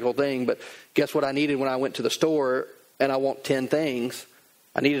practical thing. But guess what I needed when I went to the store and I want 10 things?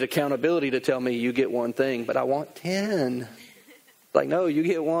 I needed accountability to tell me you get one thing, but I want 10. Like, no, you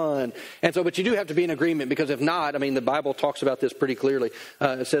get one. And so, but you do have to be in agreement, because if not, I mean, the Bible talks about this pretty clearly.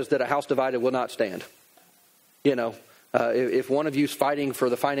 It says that a house divided will not stand. You know, if one of you's fighting for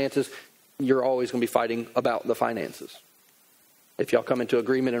the finances, you're always going to be fighting about the finances. If y'all come into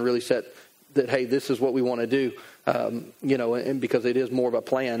agreement and really set that, hey, this is what we want to do, you know, and because it is more of a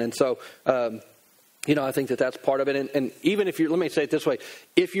plan. And so, you know, I think that that's part of it. And even if let me say it this way,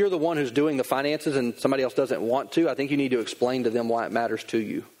 if you're the one who's doing the finances and somebody else doesn't want to, I think you need to explain to them why it matters to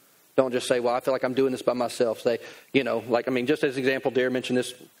you. Don't just say, well, I feel like I'm doing this by myself. Say, you know, like, I mean, just as an example, Dare mentioned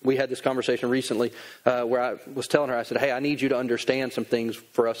this. We had this conversation recently where I was telling her, I said, hey, I need you to understand some things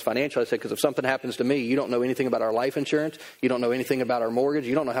for us financially. I said, because if something happens to me, you don't know anything about our life insurance. You don't know anything about our mortgage.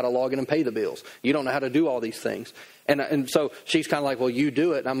 You don't know how to log in and pay the bills. You don't know how to do all these things. And so she's kind of like, well, you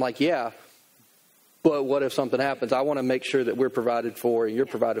do it. And I'm like, yeah. But what if something happens? I want to make sure that we're provided for and you're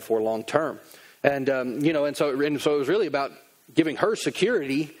provided for long term. And, you know, and so it was really about giving her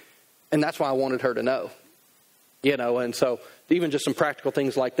security. And that's why I wanted her to know, you know, and so even just some practical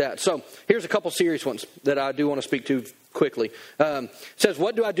things like that. So here's a couple serious ones that I do want to speak to quickly. It says,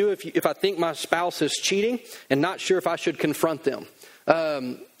 what do I do if I think my spouse is cheating and not sure if I should confront them?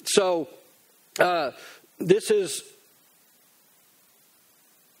 This is...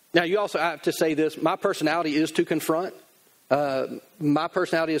 Now, you also have to say this. My personality is to confront. My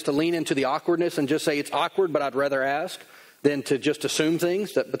personality is to lean into the awkwardness and just say it's awkward, but I'd rather ask than to just assume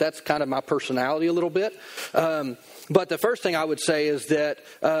things. But that's kind of my personality a little bit. But the first thing I would say is that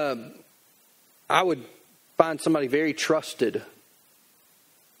I would find somebody very trusted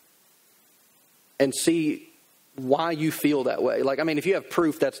and see why you feel that way. Like, I mean, if you have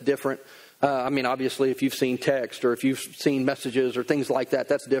proof, that's different. I mean, obviously, if you've seen text or if you've seen messages or things like that,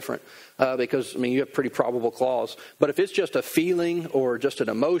 that's different because, I mean, you have pretty probable cause. But if it's just a feeling or just an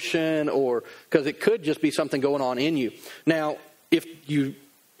emotion, or because it could just be something going on in you. Now, if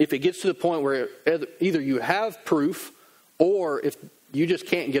it gets to the point where either you have proof or if you just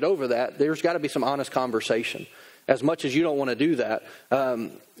can't get over that, there's got to be some honest conversation. As much as you don't want to do that,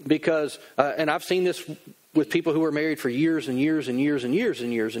 because, and I've seen this with people who were married for years and years and years and years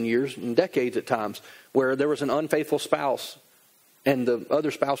and years and years and decades at times, where there was an unfaithful spouse and the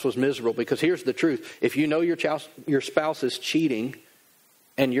other spouse was miserable. Because here's the truth. If you know your spouse is cheating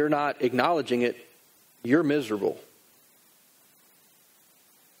and you're not acknowledging it, you're miserable.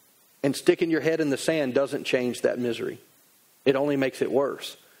 And sticking your head in the sand doesn't change that misery. It only makes it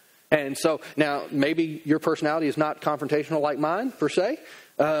worse. And so now maybe your personality is not confrontational like mine per se.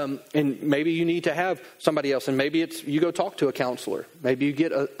 And maybe you need to have somebody else, and maybe it's you go talk to a counselor. Maybe you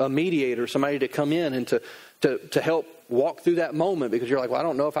get a mediator, somebody to come in and to help walk through that moment, because you're like, well, I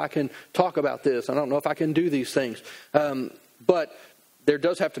don't know if I can talk about this. I don't know if I can do these things. But there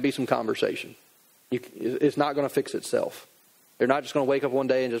does have to be some conversation. It's not going to fix itself. They're not just going to wake up one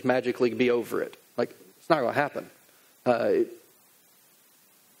day and just magically be over it. Like, it's not going to happen.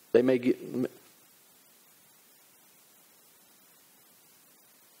 They may get...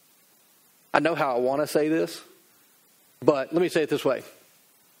 I know how I want to say this, but let me say it this way.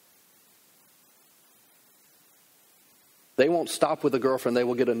 They won't stop with a girlfriend. They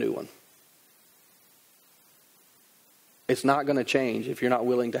will get a new one. It's not going to change if you're not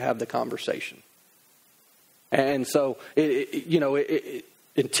willing to have the conversation. And so, and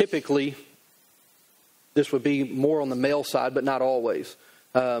typically, this would be more on the male side, but not always.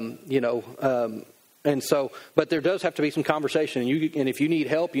 And so, but there does have to be some conversation. And if you need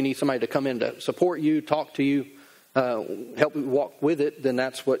help, you need somebody to come in to support you, talk to you, help you walk with it, then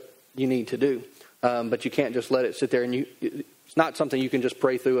that's what you need to do. But you can't just let it sit there, and it's not something you can just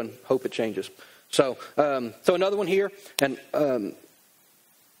pray through and hope it changes. So another one here, and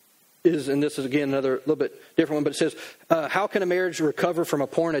this is again another little bit different one, but it says, how can a marriage recover from a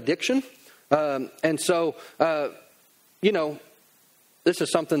porn addiction? this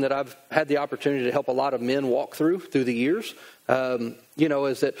is something that I've had the opportunity to help a lot of men walk through the years.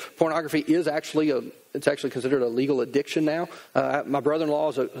 Is that pornography is it's actually considered a legal addiction now. My brother-in-law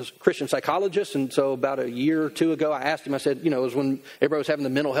is a Christian psychologist, and so about a year or two ago, I asked him, I said, it was when everybody was having the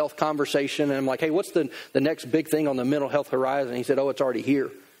mental health conversation, and I'm like, hey, what's the next big thing on the mental health horizon? He said, it's already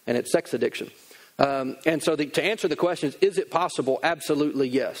here, and it's sex addiction. And so to answer the question is it possible? Absolutely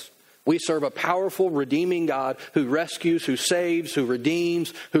yes. We serve a powerful, redeeming God who rescues, who saves, who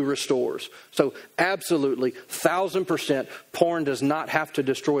redeems, who restores. So absolutely, 1,000%, porn does not have to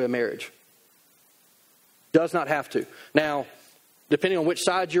destroy a marriage. Does not have to. Now, depending on which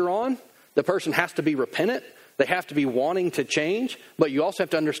side you're on, the person has to be repentant. They have to be wanting to change. But you also have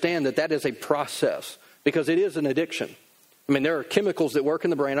to understand that is a process because it is an addiction. I mean, there are chemicals that work in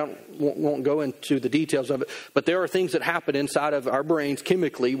the brain. I won't go into the details of it, but there are things that happen inside of our brains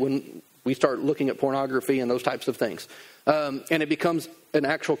chemically when we start looking at pornography and those types of things. And it becomes an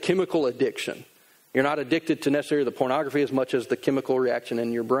actual chemical addiction. You're not addicted to necessarily the pornography as much as the chemical reaction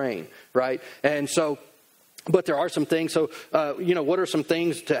in your brain, right? And so, but there are some things. So, what are some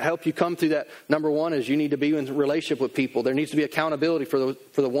things to help you come through that? Number one is you need to be in a relationship with people. There needs to be accountability for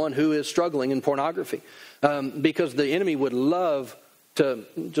the one who is struggling in pornography. Because the enemy would love to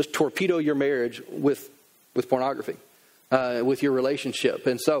just torpedo your marriage with pornography, with your relationship.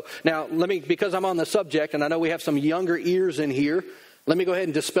 And so now because I'm on the subject and I know we have some younger ears in here, let me go ahead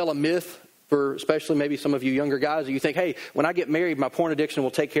and dispel a myth for especially maybe some of you younger guys. You think, hey, when I get married, my porn addiction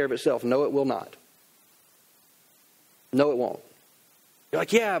will take care of itself. No, it will not. No, it won't. You're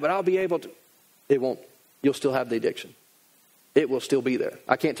like, yeah, but I'll be able to. It won't. You'll still have the addiction. It will still be there.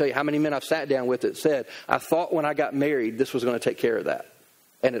 I can't tell you how many men I've sat down with that said, I thought when I got married, this was going to take care of that.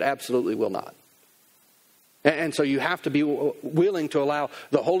 And it absolutely will not. And so you have to be willing to allow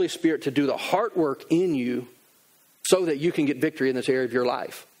the Holy Spirit to do the heart work in you so that you can get victory in this area of your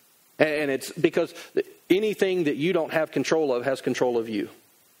life. And it's because anything that you don't have control of has control of you.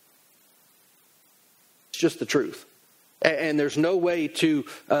 It's just the truth. And there's no way to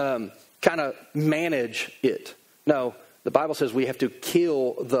kind of manage it. No. The Bible says we have to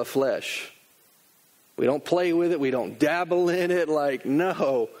kill the flesh. We don't play with it. We don't dabble in it.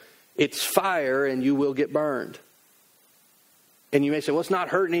 No, it's fire and you will get burned. And you may say, well, it's not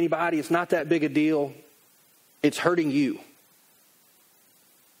hurting anybody. It's not that big a deal. It's hurting you.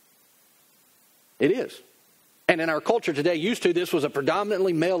 It is. And in our culture today, this was a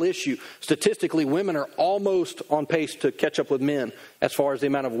predominantly male issue. Statistically, women are almost on pace to catch up with men as far as the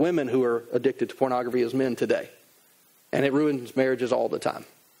amount of women who are addicted to pornography as men today. And it ruins marriages all the time.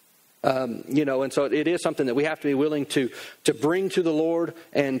 And so it is something that we have to be willing to bring to the Lord.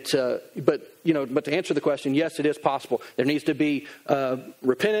 But to answer the question, yes, it is possible. There needs to be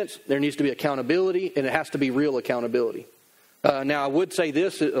repentance. There needs to be accountability, and it has to be real accountability. Now, I would say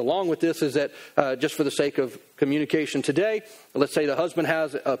this, along with this, is that just for the sake of communication today, let's say the husband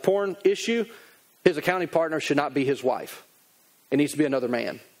has a porn issue. His accounting partner should not be his wife. It needs to be another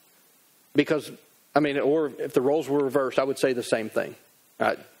man. Because or if the roles were reversed, I would say the same thing.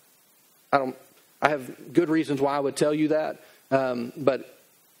 I have good reasons why I would tell you that, but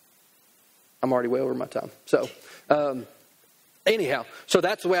I'm already way over my time. So, anyhow, so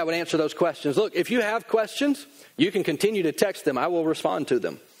that's the way I would answer those questions. Look, if you have questions, you can continue to text them. I will respond to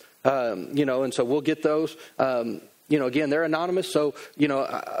them. And so we'll get those. Again, they're anonymous, so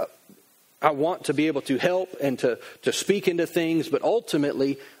I want to be able to help and to speak into things, but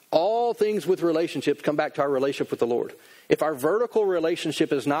ultimately, all things with relationships come back to our relationship with the Lord. If our vertical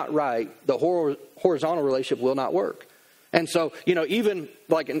relationship is not right, the horizontal relationship will not work. And so, even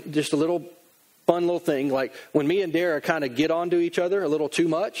like just a little fun little thing, like when me and Dara kind of get onto each other a little too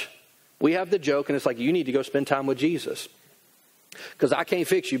much, we have the joke, and it's like, you need to go spend time with Jesus. Because I can't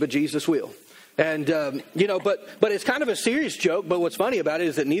fix you, but Jesus will. And, but it's kind of a serious joke, but what's funny about it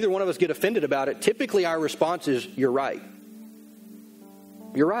is that neither one of us get offended about it. Typically, our response is, you're right.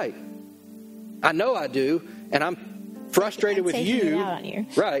 You're right. I know I do, and I'm frustrated with you. It out on you.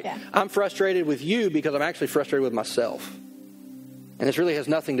 Right. Yeah. I'm frustrated with you because I'm actually frustrated with myself. And this really has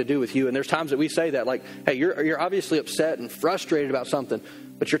nothing to do with you. And there's times that we say that, like, hey, you're obviously upset and frustrated about something,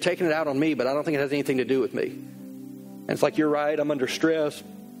 but you're taking it out on me, but I don't think it has anything to do with me. And it's like, you're right, I'm under stress.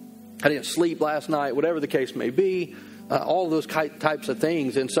 I didn't sleep last night, whatever the case may be. All of those types of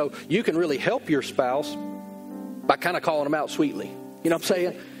things. And so you can really help your spouse by kind of calling them out sweetly. You know what I'm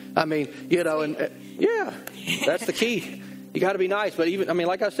saying? Yeah, that's the key. You got to be nice. But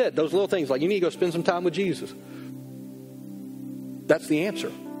like I said, those little things, like you need to go spend some time with Jesus. That's the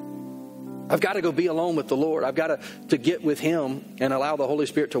answer. I've got to go be alone with the Lord. I've got to get with Him and allow the Holy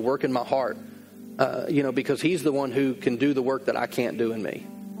Spirit to work in my heart. because he's the one who can do the work that I can't do in me.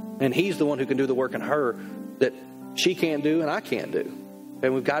 And he's the one who can do the work in her that she can't do and I can't do.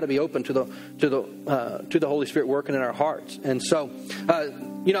 And we've got to be open to the Holy Spirit working in our hearts. And so, I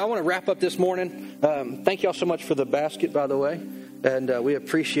want to wrap up this morning. Thank you all so much for the basket, by the way. And we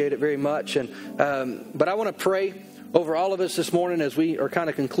appreciate it very much. But I want to pray over all of us this morning as we are kind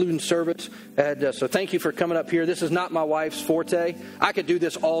of concluding service. And so thank you for coming up here. This is not my wife's forte. I could do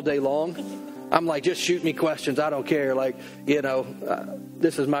this all day long. I'm like, just shoot me questions. I don't care.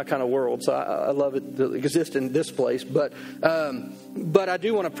 This is my kind of world. So I love it to exist in this place. But I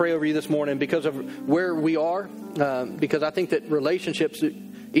do want to pray over you this morning because of where we are. Because I think that relationships,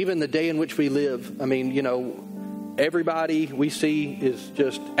 even the day in which we live, everybody we see is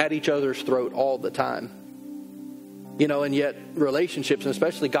just at each other's throat all the time. And yet relationships, and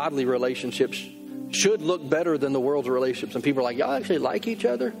especially godly relationships, should look better than the world's relationships. And people are like, y'all actually like each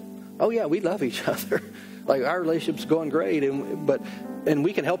other? Oh, yeah, we love each other. Like, our relationship's going great, and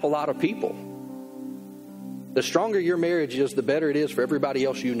we can help a lot of people. The stronger your marriage is, the better it is for everybody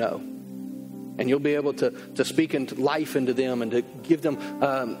else you know. And you'll be able to speak into life into them and to give them,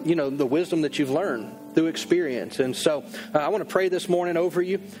 the wisdom that you've learned through experience. And so I want to pray this morning over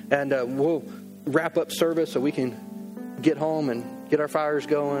you, and we'll wrap up service so we can get home and get our fires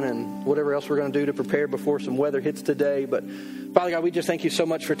going and whatever else we're going to do to prepare before some weather hits today. But Father God, we just thank you so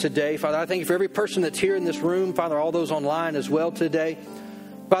much for today. Father, I thank you for every person that's here in this room. Father, all those online as well today.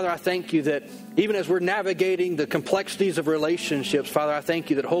 Father, I thank you that even as we're navigating the complexities of relationships, Father, I thank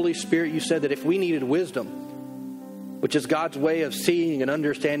you that Holy Spirit, you said that if we needed wisdom, which is God's way of seeing and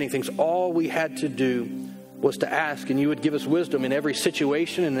understanding things, all we had to do was to ask, and you would give us wisdom in every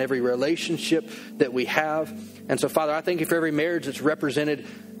situation and every relationship that we have. And so, Father, I thank you for every marriage that's represented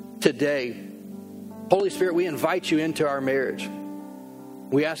today. Holy Spirit, we invite you into our marriage.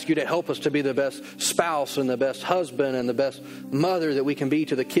 We ask you to help us to be the best spouse and the best husband and the best mother that we can be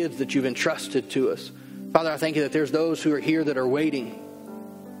to the kids that you've entrusted to us. Father, I thank you that there's those who are here that are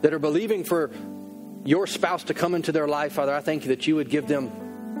waiting, that are believing for your spouse to come into their life. Father, I thank you that you would give them,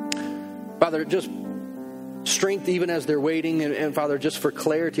 Father, just strength even as they're waiting, and Father, just for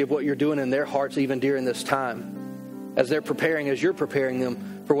clarity of what you're doing in their hearts even during this time, as they're preparing, as you're preparing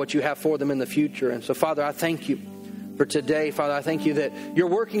them for what you have for them in the future. And so, Father, I thank you for today. Father, I thank you that you're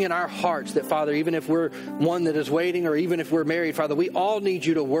working in our hearts, that, Father, even if we're one that is waiting or even if we're married, Father, we all need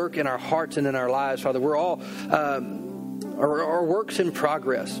you to work in our hearts and in our lives. Father, we're all our works in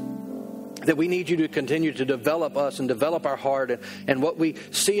progress, that we need you to continue to develop us and develop our heart and what we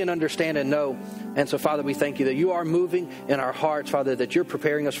see and understand and know. And so, Father, we thank you that you are moving in our hearts, Father, that you're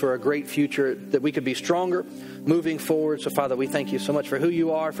preparing us for a great future, that we could be stronger moving forward. So, Father, we thank you so much for who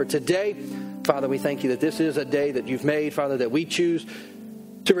you are for today. Father, we thank you that this is a day that you've made, Father, that we choose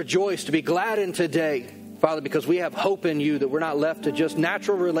to rejoice, to be glad in today, Father, because we have hope in you, that we're not left to just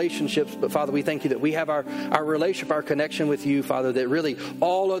natural relationships, but Father, we thank you that we have our relationship, our connection with you, Father, that really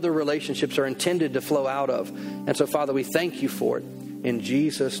all other relationships are intended to flow out of. And so, Father, we thank you for it. In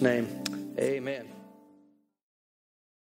Jesus' name, amen.